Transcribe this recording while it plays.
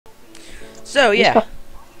So yeah,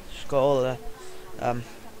 just got all the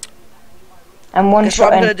And one guess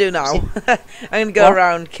shot what I'm in. gonna do now? I'm gonna go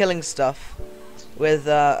around killing stuff with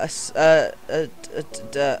I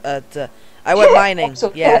went mining.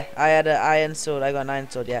 Yeah, I had an iron sword. I got an iron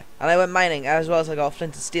sword. Yeah, and I went mining as well as I got a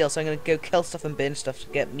flint and steel. So I'm gonna go kill stuff and burn stuff to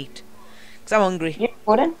get meat. Cause I'm hungry. You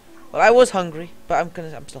recording? Well, I was hungry, but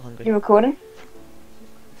I'm still hungry. You recording?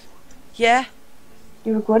 Yeah.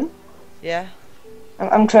 You recording? Yeah.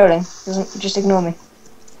 I'm trolling. Just ignore me.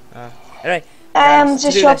 Anyway. I am the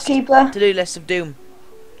shopkeeper. To-do list of doom.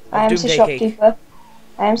 I am the shopkeeper.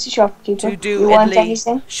 I am the shopkeeper. To do you want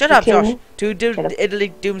anything? Shut up, Josh. To do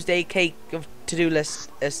Italy doomsday cake of to-do list.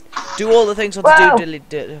 Do all the things on the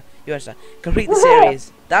do. You understand? Complete the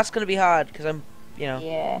series. That's gonna be hard because I'm, you know.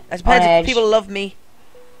 Yeah. It depends if people love me,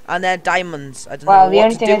 and they're diamonds. I don't know well, what the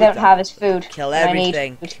only to thing do I don't with have is food. Kill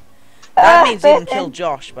everything. I need food. That means even kill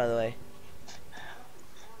Josh, by the way.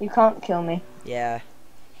 You can't kill me. Yeah.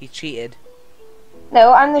 He cheated.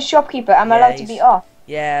 No, I'm the shopkeeper. I'm allowed to be off.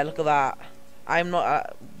 Yeah, look at that. I'm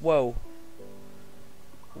not. Whoa.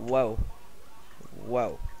 Whoa.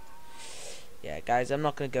 Whoa. Yeah, guys, I'm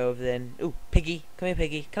not gonna go over there. Ooh, piggy. Come here,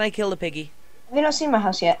 piggy. Can I kill the piggy? Have you not seen my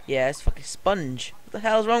house yet? Yeah, it's fucking Sponge. What the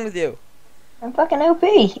hell's wrong with you? I'm fucking OP.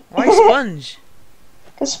 Why Sponge?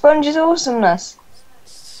 Because Sponge is awesomeness.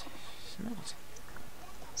 It's not.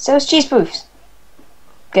 So is cheese proofs.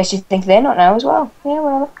 Guess you think they're not now as well. Yeah,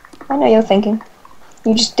 well, I know you're thinking.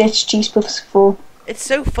 You just ditched cheese puffs for. It's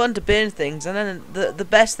so fun to burn things, and then the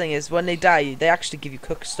best thing is when they die, they actually give you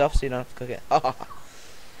cooked stuff, so you don't have to cook it.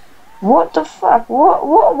 What the fuck?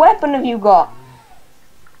 What weapon have you got?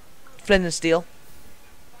 Flint and steel.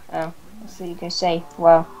 Oh, so you can say,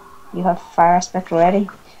 well, you have fire aspect already.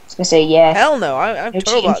 It's gonna say yeah. Hell no, I'm no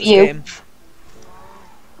told about this you. game.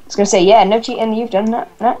 It's gonna say yeah, no cheating. You've done that.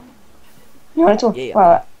 No, not at all. Yeah.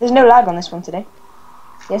 Well, there's no lag on this one today.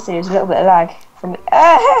 Yesterday was a little bit of lag from.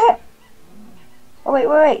 Oh wait.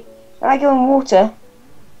 When I go in water,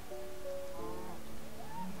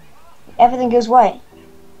 everything goes white.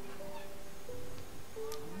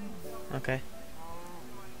 Okay.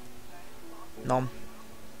 Nom.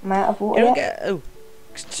 Am I out of water? You don't get. Oh,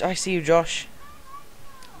 I see you, Josh.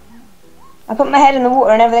 I put my head in the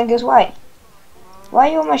water and everything goes white. Why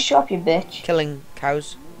are you on my shop, you bitch? Killing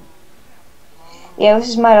cows. Yeah, this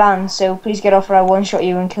is my land, so please get off or I one-shot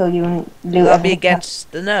you and kill you and loot. That'll be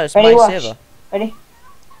against the nurse. Ready, My watch. server. Ready?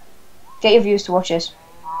 Get your viewers to watch this.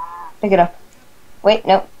 Pick it up. Wait,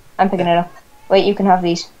 no, I'm picking it up. Wait, you can have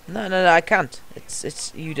these. No, I can't.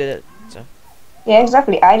 It's you did it. So. Yeah,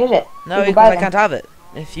 exactly. I did it. No, because I can't have it.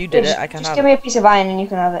 If you did it, I can't have it. Just give me a piece of iron and you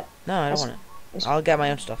can have it. No, I don't want it. I'll get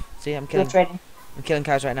my own stuff. See, I'm killing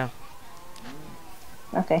cows right now.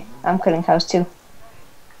 Okay, I'm killing cows too.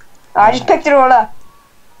 Oh, I just picked it all up.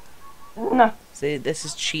 No. See, this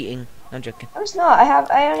is cheating. I'm joking. No, it's not.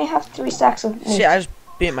 I only have 3 stacks of meat. Shit, I just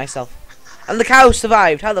beat myself. And the cow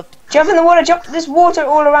survived. How the jump in the water, jump. There's water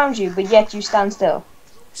all around you, but yet you stand still.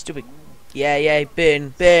 Stupid. Yeah,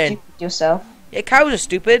 burn. Stupid yourself. Yeah, cows are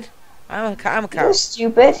stupid. I'm a cow. You're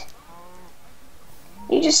stupid.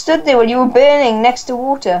 You just stood there while you were burning next to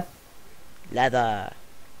water. Leather.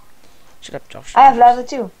 Shut up, Josh. I have leather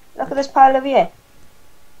too. Look at this pile over here.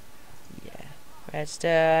 Yeah.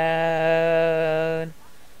 Redstone.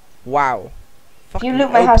 Wow. If you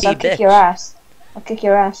loot my house, I'll kick your ass. I'll kick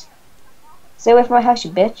your ass. Stay away from my house,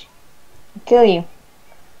 you bitch. I'll kill you.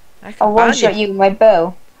 I'll one-shot you with my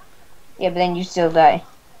bow. Yeah, but then you still die.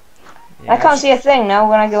 Yeah, I can't see a thing now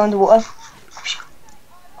when I go underwater.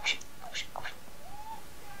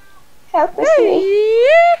 Help me.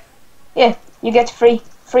 Yeah, you get free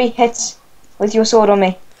hits with your sword on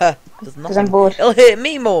me. Because I'm bored. It'll hit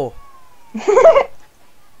me more.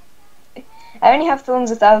 I only have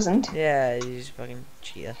thorns 1,000. Yeah, you just fucking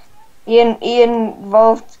cheater. Ian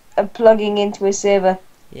involved plugging into his server.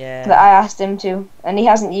 Yeah. That I asked him to, and he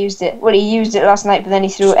hasn't used it. Well, he used it last night, but then he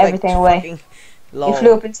threw everything away. He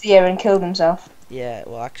flew up into the air and killed himself. Yeah,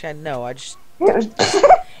 well, actually, no, I just. It was.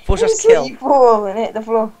 Force us kill. You fall and hit the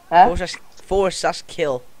floor. Huh? Force us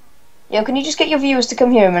kill. Yo, can you just get your viewers to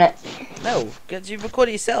come here a minute? No, because you record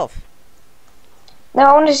it yourself. No,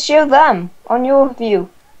 I want to show them on your view,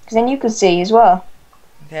 because then you can see as well.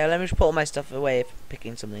 Okay, well, let me just put all my stuff away for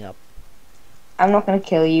picking something up. I'm not going to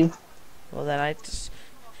kill you. Well, then I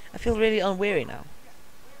feel really unweary now.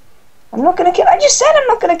 I'm not going to kill. I just said I'm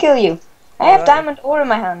not going to kill you. I have diamond ore in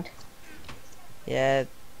my hand. Yeah.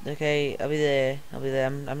 Okay, I'll be there.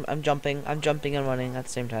 I'm jumping. I'm jumping and running at the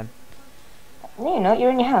same time. No, you're not. You're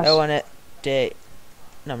in your house. Oh, on it. Day.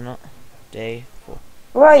 No, I'm not. Day 4.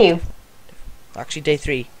 Where are you? Actually, day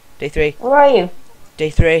 3. Day 3. Where are you? Day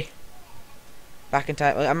 3. Back in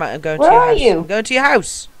time. I'm going to Where your are house. you? I'm going to your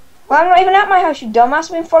house. Well, I'm not even at my house, you dumbass.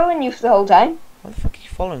 I've been following you for the whole time. Why the fuck are you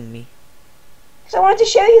following me? Because I wanted to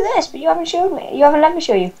show you this, but you haven't showed me. You haven't let me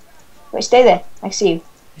show you. Wait, stay there. I see you.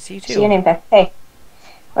 I see you too. See your name tag. Hey.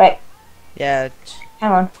 Right. Yeah.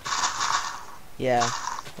 Hang on. Yeah.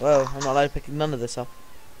 Whoa, I'm not allowed to pick none of this up.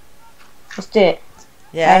 Let's do it.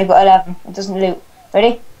 Yeah. I only got 11. It doesn't loot.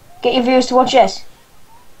 Ready? Get your viewers to watch this.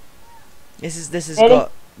 This has Ready?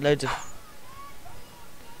 got loads of...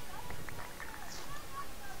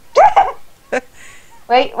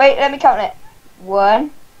 Wait, let me count it.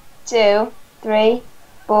 1, 2, 3,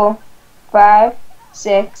 4, 5,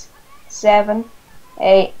 6, 7,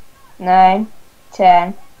 8, 9,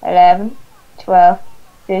 10, 11, 12,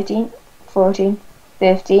 13, 14,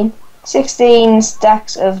 15, 16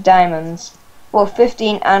 stacks of diamonds. Well,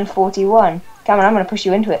 15 and 41. Come on, I'm gonna push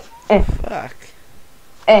you into it. Fuck.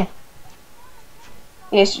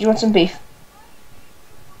 Yes, do you want some beef?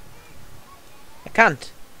 I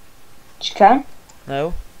can't. You can?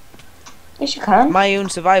 No. Yes, you can. My own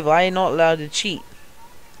survival. I ain't not allowed to cheat.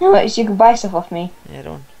 No, it's you can buy stuff off me. Yeah, I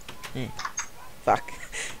don't. Yeah. Fuck.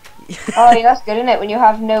 Oh, yeah, that's good, isn't it? When you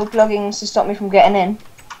have no plugins to stop me from getting in.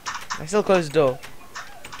 I still close the door.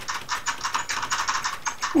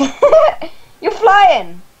 You're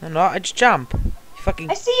flying! I'm not. I just jump. You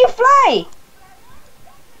fucking... I see you fly!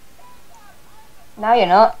 Now you're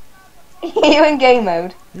not. You're in game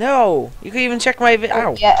mode. No. You can even check my...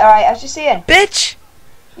 Ow. Yeah, alright, I was just seeing. Bitch!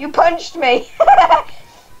 You punched me!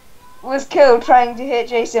 Was killed trying to hit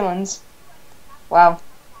Jay Simmons. Wow.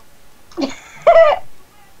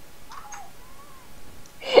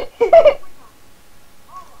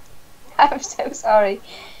 I'm so sorry.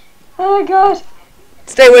 Oh my god.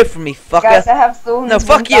 Stay away from me, fucker. Guys, I have thorns. No,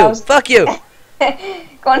 fuck you. Fuck you.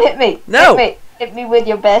 Go on, hit me. No. Hit me. Hit me with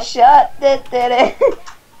your best shot.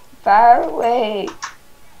 Far away.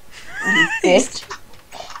 You bitch.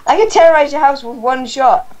 I can terrorize your house with one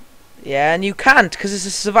shot. Yeah, and you can't, because it's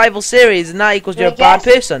a survival series, and that equals Do you're a you bad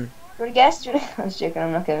guess? person. You want to guess? I was joking,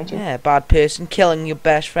 I'm not going to. Yeah, bad person, killing your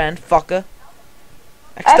best friend, fucker.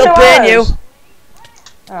 I I can still have no burn you.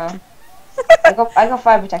 arrows. Oh. I got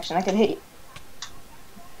fire protection, I can hit you.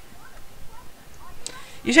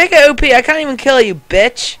 You take it OP, I can't even kill you,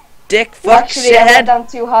 bitch. Dick, Well, fuck, actually, I shithead. went down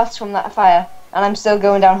 2 hearts from that fire, and I'm still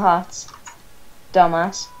going down hearts.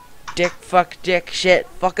 Dumbass. Dick, fuck, dick, shit,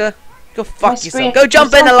 fucker. Go My fuck screen- yourself. Go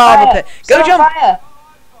jump I'm in the still on lava fire. pit. Still Go on jump. Fire.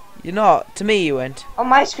 You're not. To me, you went. On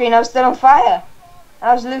my screen, I was still on fire.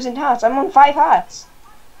 I was losing hearts. I'm on 5 hearts.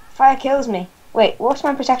 Fire kills me. Wait, what's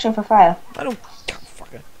my protection for fire? I don't.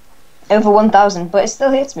 Fucker. Over 1,000, but it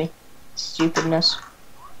still hits me. Stupidness.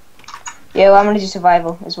 Yo, I'm gonna do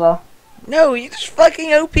survival as well. No, you just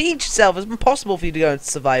fucking OP'd yourself. It's impossible for you to go into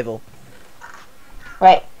survival.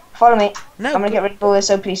 Right, follow me. No. I'm gonna get rid of all this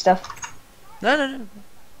OP stuff. No.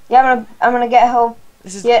 Yeah, I'm gonna get a whole.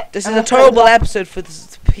 This is Yeah, this I'm is a gonna fill it with terrible lava. episode for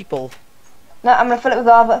the people. No, I'm gonna fill it with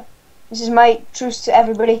lava. This is my truce to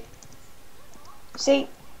everybody. See?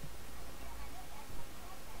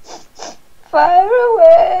 Fire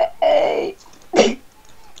away! I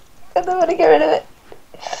don't want to get rid of it.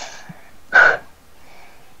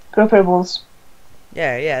 Grow purples.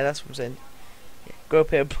 Yeah, that's what I'm saying. Yeah, grow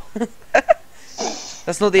pip.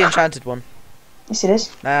 That's not the enchanted one. Yes, it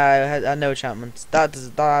is. Nah, I had no enchantments. That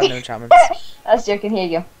had no enchantments. That's joking. Here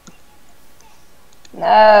you go.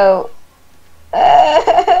 No.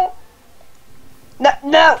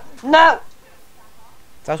 No.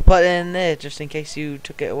 So I was putting it in there just in case you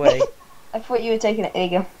took it away. I thought you were taking it. There you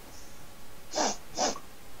go.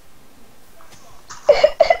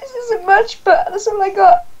 This isn't much, but that's all I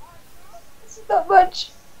got. This is not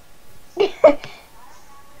much.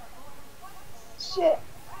 Shit.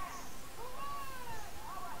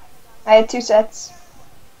 I had 2 sets.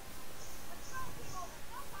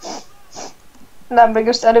 Now I'm gonna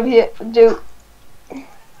go stand over here and do.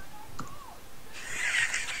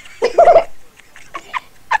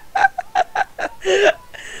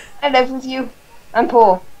 I live with you. I'm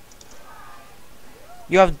poor.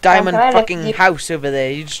 You have diamond can I live fucking with you? house over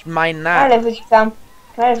there. You just mine Can that. I live with you, Sam?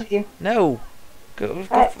 Can I live with you? No. Go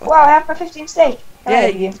Wow, I have my 15 steak. Can I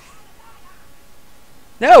live with you?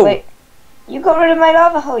 No. Wait. You got rid of my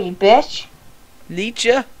lava hole, you bitch.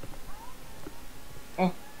 Leecher.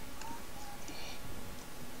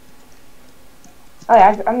 Oh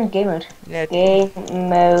yeah, I'm in game mode. Yeah. Game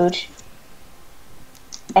mode.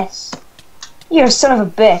 S. You're a son of a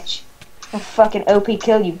bitch. I'll fucking OP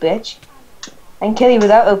kill you, bitch. I can kill you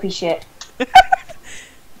without OP shit.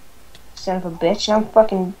 Son of a bitch, and I'm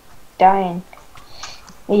fucking dying.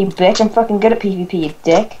 Yeah, you bitch, I'm fucking good at PvP, you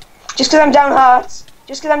dick. Just 'cause I'm down hearts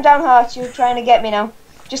Just because I'm down hearts, you're trying to get me now.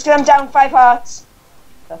 Just because I'm down 5 hearts.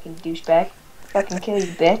 Fucking douchebag. Fucking kill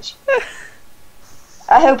you, bitch.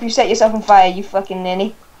 I hope you set yourself on fire, you fucking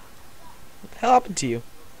ninny. What the hell happened to you?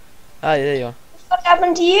 Ah, yeah, there you are. What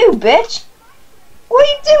happened to you, bitch? What are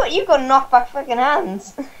you doing? You've got knockback fucking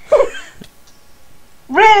hands.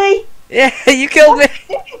 Really? Yeah, you killed me.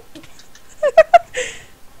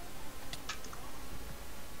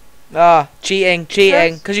 Ah, cheating,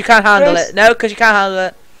 because you can't handle it. No, because you can't handle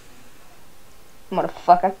it.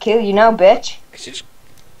 Motherfucker, kill you now, bitch. Just...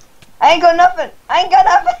 I ain't got nothing.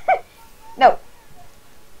 No.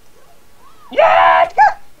 Yeah!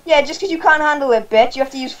 Yeah, just because you can't handle it, bitch, you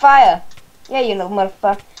have to use fire. Yeah, you little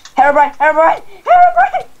motherfucker. Herobrine!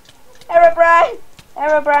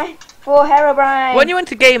 For Herobrine! When you went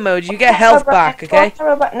to game mode, you get health back, okay?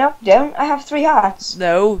 No, don't. I have 3 hearts.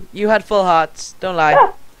 No, you had full hearts. Don't lie.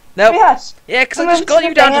 No. Nope. 3 hearts. Yeah, because I just got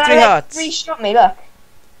you down to 3 hearts. 3 shot me, look.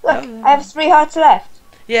 Look, I have 3 hearts left.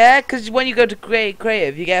 Yeah, because when you go to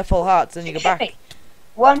creative, you get full hearts and you go back. Me.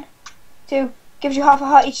 1, 2, gives you half a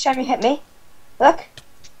heart each time you hit me. Look.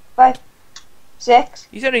 5, 6.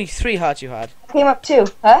 You said only 3 hearts you had. I came up 2,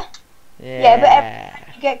 huh? Yeah, but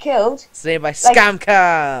if you get killed. Saved by Scam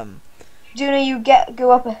Cam. Do you know you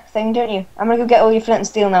go up a thing, don't you? I'm gonna go get all your flint and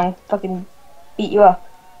steel now and fucking beat you up,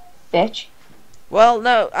 bitch. Well,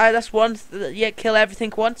 no, that's one. Yeah, kill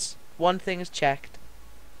everything once. One thing is checked.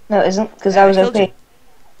 No, it isn't, because I was OP.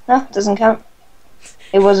 No, it doesn't count.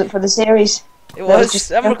 It wasn't for the series. It was.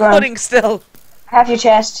 Just I'm recording still. I have your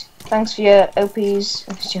chest. Thanks for your OPs.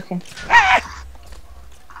 I'm just joking.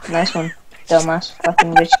 Nice one, dumbass,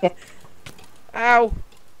 fucking rich kid. Ow!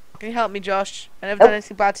 Can you help me, Josh? I never done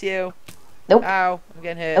anything bad to you. Nope. Ow! I'm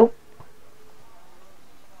getting hit. Nope.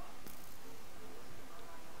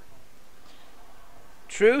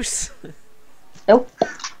 Truce? Nope.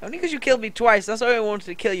 Only because you killed me twice. That's why I wanted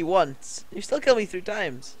to kill you once. You still killed me 3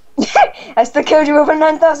 times. I still killed you over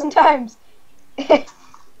 9,000 times.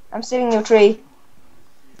 I'm sitting in your tree.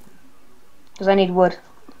 Because I need wood.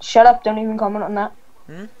 Shut up, don't even comment on that.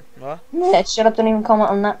 Hmm? What? Yeah, shut up, don't even comment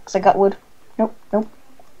on that, because I got wood. Nope.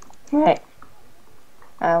 Right.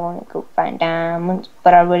 I want to go find diamonds,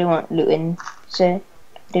 but I really want looting. So,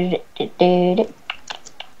 if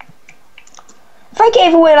I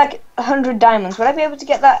gave away like 100 diamonds, would I be able to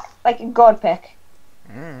get that like a god pick?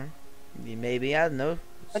 Maybe, I don't know.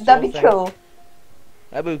 Would that be cool?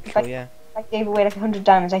 That would be cool, yeah. If I gave away like 100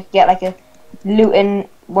 diamonds, I could get like a looting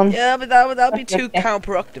one. Yeah, but that would be too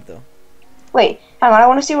counterproductive though. Wait, hang on, I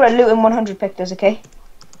want to see what a looting 100 pick does, okay?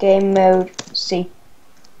 Game mode, see.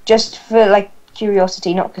 Just for like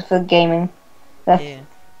curiosity, not for gaming.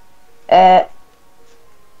 Yeah.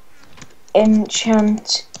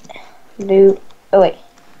 Enchant loot. Oh wait.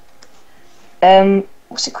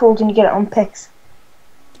 What's it called when you get it on picks?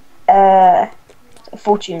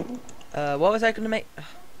 Fortune. What was I gonna make? Oh,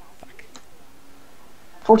 fuck.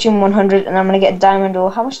 Fortune 100, and I'm gonna get a diamond.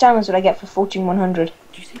 Or how much diamonds would I get for Fortune 100?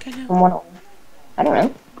 Do you think I know? From one. I don't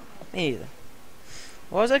know. Me either.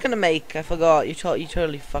 What was I gonna make? I forgot. You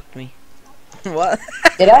totally fucked me. What?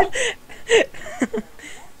 Did I?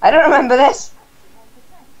 I don't remember this.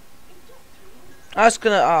 I was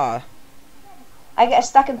gonna I get a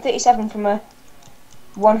stack of 37 from a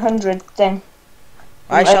 100 thing.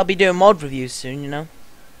 I shall be doing mod reviews soon, you know.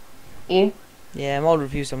 You? Yeah, mod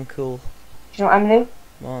reviews. I'm cool. Do you know what I'm gonna do?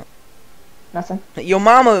 What? Nothing. Your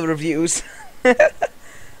mama reviews.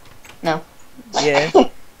 No. Yeah.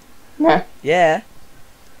 No. Yeah.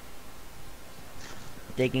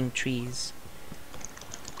 Digging trees.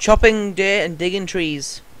 Chopping dirt and digging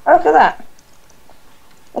trees. Oh, look at that.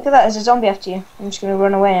 Look at that, there's a zombie after you. I'm just gonna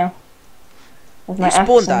run away now. With my You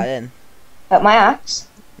spawned that in. My axe?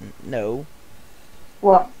 No.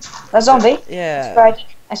 What? A zombie? Yeah.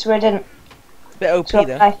 I swear I didn't. Bit OP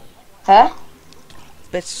though. Huh?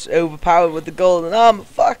 Bit overpowered with the golden armor.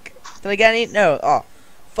 Fuck. Did I get any? No. Oh.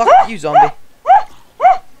 Fuck you, zombie.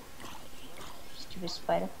 Stupid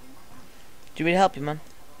spider. Do you want me to help you, man?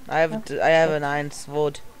 I have an iron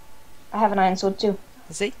sword. I have an iron sword too.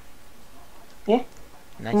 See? Yeah.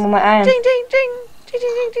 Nice. My iron. Ding ding ding ding ding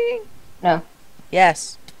ding ding. No.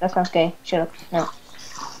 Yes. That sounds gay. Shut up. No.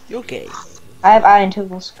 You're gay. I have iron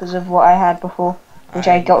tools because of what I had before, which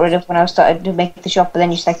I got rid of when I started to make the shop. But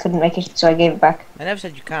then you said I couldn't make it, so I gave it back. I never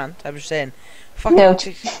said you can't. I was just saying. Fuck. No.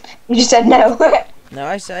 You just said no. No,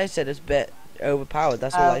 I said it's a bit overpowered.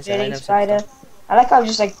 That's all I said. Really, spider. I like how I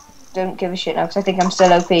just like don't give a shit now because I think I'm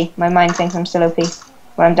still OP. My mind thinks I'm still OP.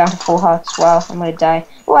 When I'm down to 4 hearts. Wow, I'm gonna die.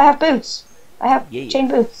 Oh, I have boots. I have chain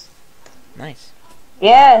boots. Nice.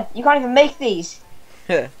 Yeah, you can't even make these.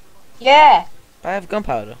 Yeah. I have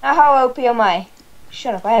gunpowder. Now how OP am I?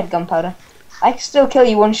 Shut up, I had gunpowder. I can still kill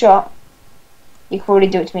you one shot. You could probably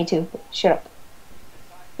do it to me too, but shut up.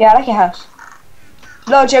 Yeah, I like your house.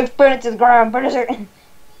 No jokes, burn it to the ground, burn it to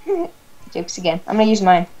the... Jokes again. I'm gonna use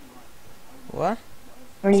mine. What?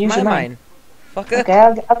 I'm gonna use your mine. Fucker. Okay,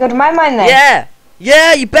 I'll go to my mine then. Yeah!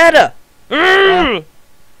 Yeah, you better! No,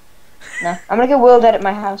 I'm gonna go world edit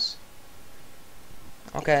my house.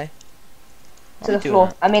 Okay. To the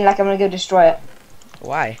floor. I mean, like, I'm gonna go destroy it.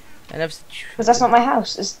 Why? I never. Because that's not my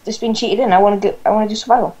house. It's been cheated in. I wanna do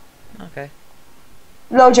survival. Okay.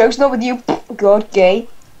 No jokes, not with you. God, gay.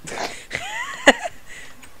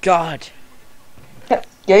 God.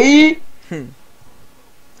 Gay.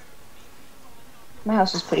 My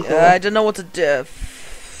house is pretty cool. I don't know what to do.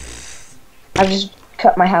 I've just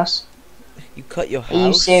cut my house. You cut your house? Are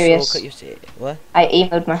you serious? What? I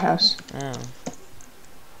emoed my house. Oh.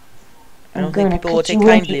 I don't think people will take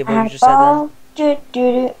kindly of what you just said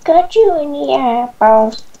then. Cut you in the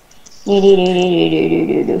eyeballs.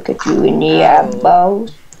 Cut you in the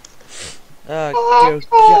eyeballs.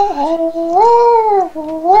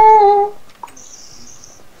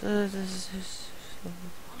 Oh, this is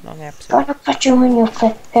a long episode. Gonna cut you in your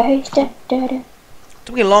face. It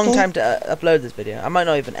took me a long time to upload this video. I might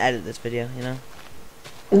not even edit this video, you know.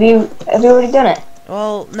 Have you already done it?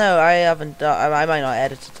 Well, no, I haven't. I might not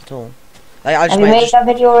edit it at all. Like, I just have you made that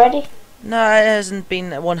video already? No, it hasn't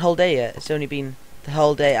been one whole day yet. It's only been the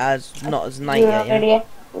whole day as not as night yet. You know?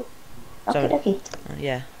 Okay.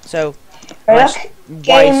 Yeah. So. Look,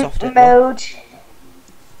 game mode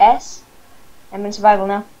S. I'm in survival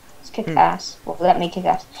now. Let's kick ass. Well, let me kick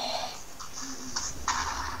ass.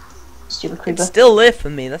 Stupid creeper. It's still lit for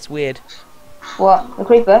me. That's weird. What? The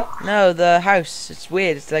creeper? No, the house. It's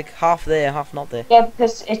weird. It's like half there, half not there. Yeah,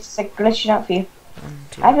 because it's like glitching out for you.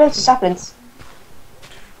 I have loads of saplings.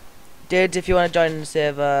 Dude, if you want to join the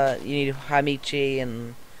server, you need Hamichi,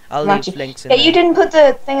 and I'll leave links in there. You didn't put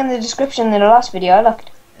the thing in the description in the last video. I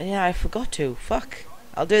looked. Yeah, I forgot to. Fuck.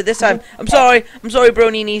 I'll do it this time. I'm sorry. I'm sorry, bro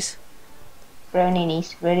ninis. Bro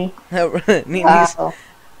ninis, really? No, ninis. Wow.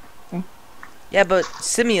 Yeah, but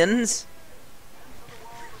simians.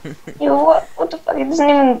 Yo, what the fuck? It doesn't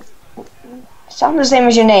even sound the same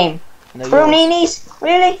as your name. No, bro ninis?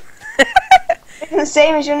 Really? It's the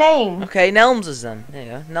same as your name. Okay, Nelmses then. There you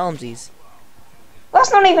go. Nelmsies. Well,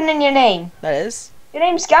 that's not even in your name. That is. Your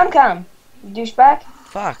name's Scamcam. You douchebag.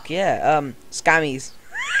 Fuck, yeah. Scammies.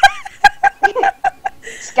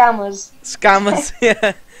 Scammers. Scammers,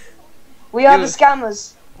 yeah. We are the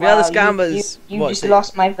scammers. We are the scammers. You just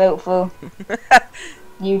lost my vote for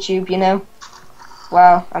YouTube, you know.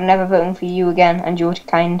 Wow, I'm never voting for you again, and you're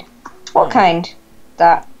kind. What kind?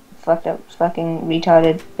 That fucked up, fucking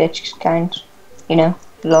retarded bitch kind. You know,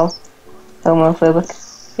 lol. Homophobic.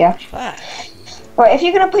 Yeah. Right, if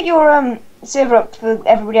you're gonna put your server up for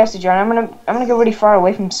everybody else to join, I'm gonna go really far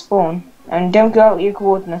away from spawn. And don't go out with your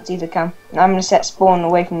coordinates either, Cam. I'm gonna set spawn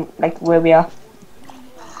away from like where we are.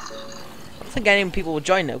 I don't think any people will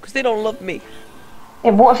join now because they don't love me.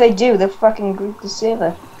 Yeah, what if they do? They'll fucking group the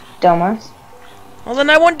server, dumbass. Well, then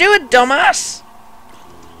I won't do it, dumbass.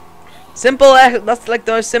 Simple. That's like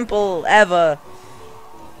the most simple ever.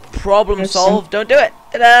 Problem solved. Don't do it.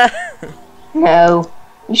 Ta-da. No,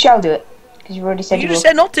 you shall do it because you've already said you just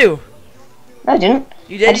said not to. No, I didn't.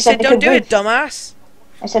 You did. You said don't do it, dumbass.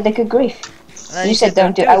 I said they could grief. You said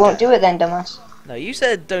don't do it. I won't do it then, dumbass. No, you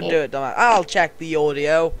said don't do it, dumbass. I'll check the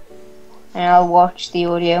audio. And I'll watch the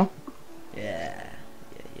audio. Yeah.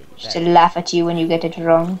 Just to laugh at you when you get it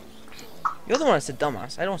wrong. You're the one that said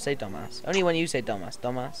dumbass. I don't say dumbass. Only when you say dumbass.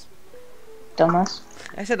 Dumbass. Dumbass.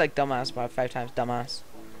 I said like dumbass about 5 times. Dumbass.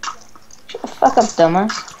 Shut the fuck up,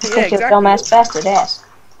 dumbass. I'll Yeah, kick your dumbass bastard ass.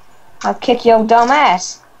 I'll kick your dumb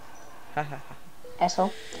ass.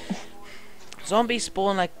 Asshole. Zombies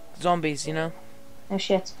spawn like zombies, you know? No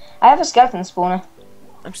shit. I have a skeleton spawner.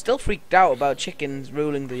 I'm still freaked out about chickens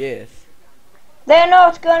ruling the earth. They're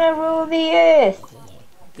not gonna rule the earth.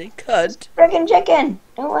 They could. Friggin' chicken.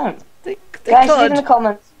 Don't want. They Guys, could. leave in the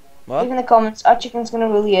comments. What? Leave in the comments. Our chicken's gonna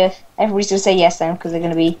rule the earth. Everybody's gonna say yes then, because they're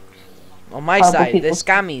gonna be on my horrible side. people. They're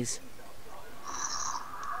scammies.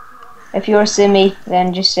 If you're a simmy,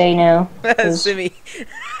 then just say no. Simmy.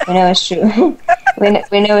 We know it's true. we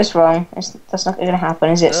know it's wrong. That's not gonna happen,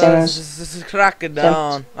 is it, Simmers? This is cracking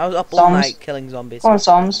down. I was up all night killing zombies. Come on,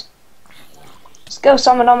 Soms. Let's go,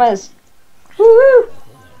 Somanomers. Woohoo!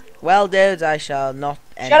 Well, dudes, I shall not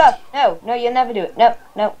end. Shut up! No, you'll never do it.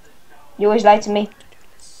 No. You always lie to me.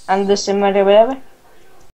 And the Simmer or whatever.